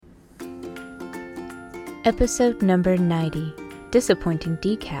Episode number 90, Disappointing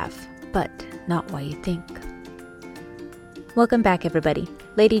Decaf, but not why you think. Welcome back, everybody.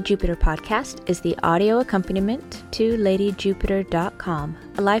 Lady Jupiter Podcast is the audio accompaniment to LadyJupiter.com,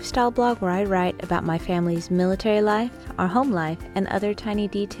 a lifestyle blog where I write about my family's military life, our home life, and other tiny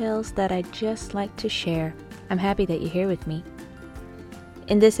details that I just like to share. I'm happy that you're here with me.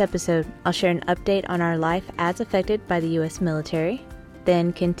 In this episode, I'll share an update on our life as affected by the U.S. military,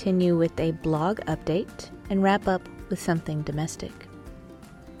 then continue with a blog update, and wrap up with something domestic.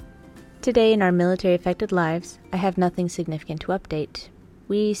 Today in our military-affected lives, I have nothing significant to update.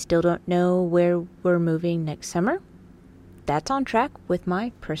 We still don't know where we're moving next summer. That's on track with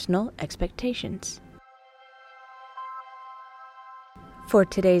my personal expectations. For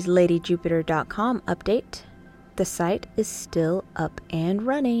today's LadyJupiter.com update, the site is still up and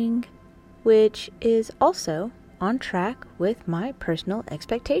running, which is also on track with my personal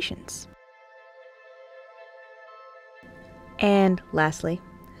expectations. And lastly,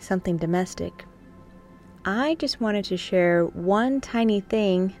 something domestic. I just wanted to share one tiny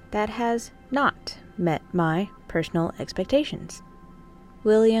thing that has not met my personal expectations.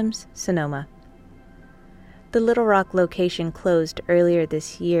 Williams-Sonoma. The Little Rock location closed earlier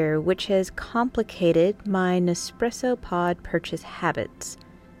this year, which has complicated my Nespresso pod purchase habits.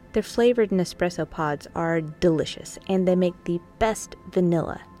 Their flavored Nespresso pods are delicious, and they make the best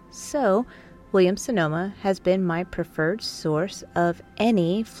vanilla. So, Williams-Sonoma has been my preferred source of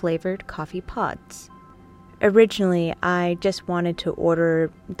any flavored coffee pods. Originally, I just wanted to order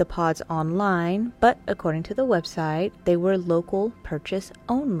the pods online, but according to the website, they were local purchase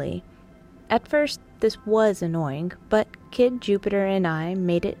only. At first, this was annoying, but Kid Jupiter and I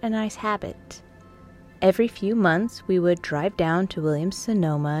made it a nice habit. Every few months, we would drive down to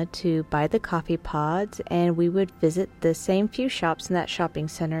Williams-Sonoma to buy the coffee pods, and we would visit the same few shops in that shopping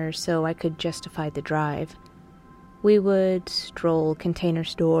center so I could justify the drive. We would stroll Container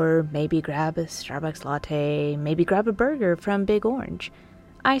Store, maybe grab a Starbucks latte, maybe grab a burger from Big Orange.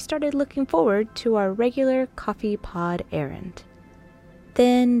 I started looking forward to our regular coffee pod errand.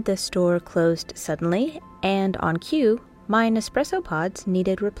 Then the store closed suddenly, and on cue, my Nespresso pods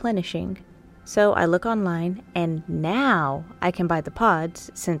needed replenishing. So I look online, and now I can buy the pods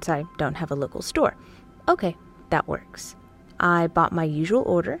since I don't have a local store. Okay, that works. I bought my usual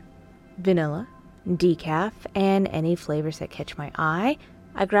order, vanilla, decaf, and any flavors that catch my eye.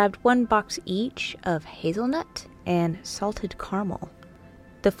 I grabbed 1 box each of hazelnut and salted caramel.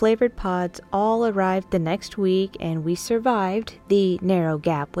 The flavored pods all arrived the next week, and we survived the narrow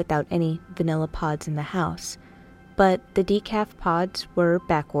gap without any vanilla pods in the house. But the decaf pods were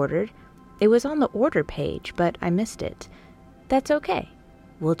back-ordered. It was on the order page, but I missed it. That's okay.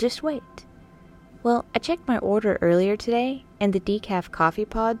 We'll just wait. Well, I checked my order earlier today, and the decaf coffee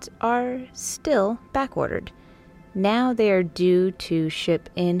pods are still back-ordered. Now they are due to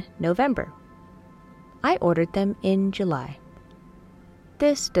ship in November. I ordered them in July.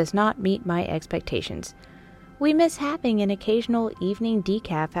 This does not meet my expectations. We miss having an occasional evening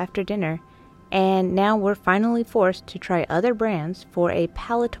decaf after dinner, and now we're finally forced to try other brands for a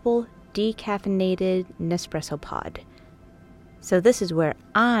palatable decaffeinated Nespresso pod. So this is where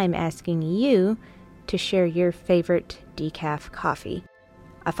I'm asking you to share your favorite decaf coffee.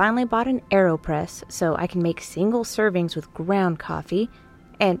 I finally bought an AeroPress so I can make single servings with ground coffee.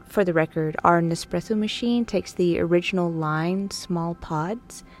 And for the record, our Nespresso machine takes the original line small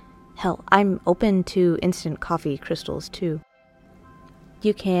pods. Hell, I'm open to instant coffee crystals too.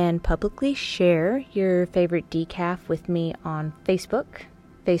 You can publicly share your favorite decaf with me on Facebook,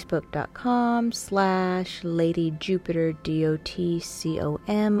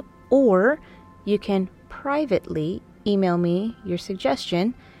 facebook.com/LadyJupiterDotCom, or you can privately email me your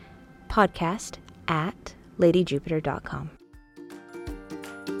suggestion, podcast@LadyJupiter.com.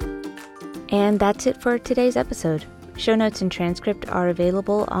 And that's it for today's episode. Show notes and transcript are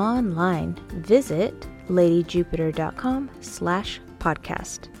available online. Visit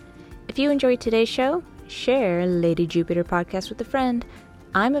LadyJupiter.com/podcast. If you enjoyed today's show, share Lady Jupiter Podcast with a friend.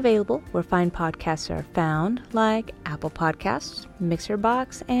 I'm available where fine podcasts are found, like Apple Podcasts,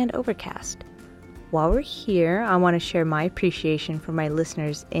 Mixerbox, and Overcast. While we're here, I want to share my appreciation for my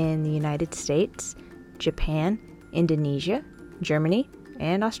listeners in the United States, Japan, Indonesia, Germany,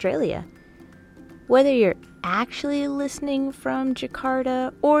 and Australia. Whether you're actually listening from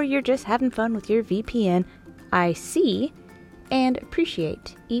Jakarta or you're just having fun with your VPN, I see and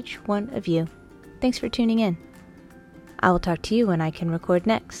appreciate each one of you. Thanks for tuning in. I will talk to you when I can record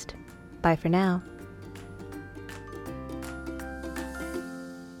next. Bye for now.